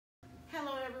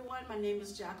everyone. My name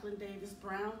is Jacqueline Davis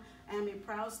Brown. I am a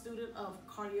proud student of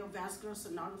Cardiovascular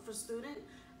Sonography student.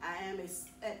 I am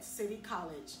at City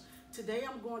College. Today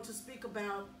I'm going to speak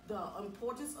about the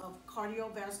importance of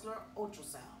cardiovascular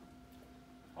ultrasound.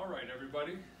 All right,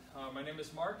 everybody. My name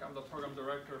is Mark. I'm the program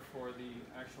director for the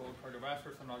actual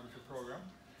cardiovascular sonography program.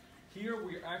 Here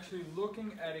we're actually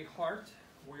looking at a heart.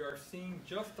 We are seeing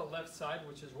just the left side,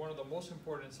 which is one of the most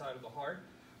important side of the heart.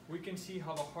 We can see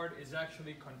how the heart is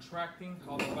actually contracting,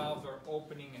 how the valves are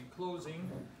opening and closing.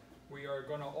 We are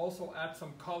going to also add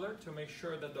some color to make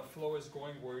sure that the flow is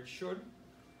going where it should.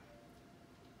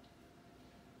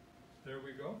 There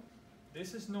we go.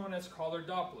 This is known as color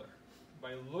Doppler.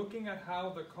 By looking at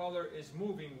how the color is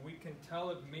moving, we can tell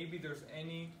if maybe there's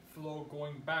any flow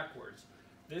going backwards.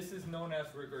 This is known as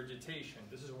regurgitation.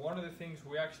 This is one of the things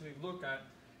we actually look at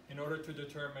in order to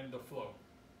determine the flow.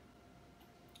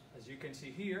 As you can see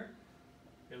here,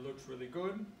 it looks really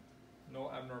good.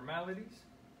 No abnormalities.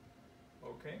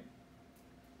 Okay.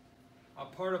 A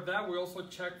part of that, we also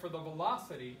check for the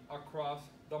velocity across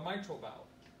the mitral valve.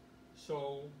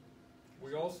 So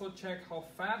we also check how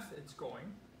fast it's going,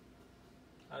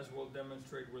 as we'll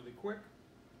demonstrate really quick.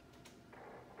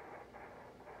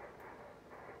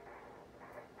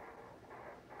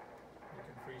 You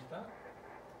can freeze that.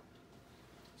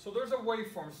 So there's a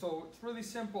waveform, so it's really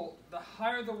simple. The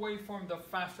higher the waveform, the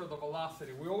faster the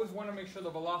velocity. We always want to make sure the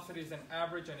velocity is an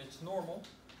average and it's normal,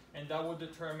 and that will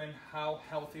determine how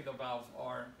healthy the valves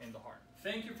are in the heart.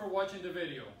 Thank you for watching the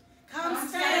video. Come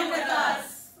stand with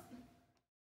us!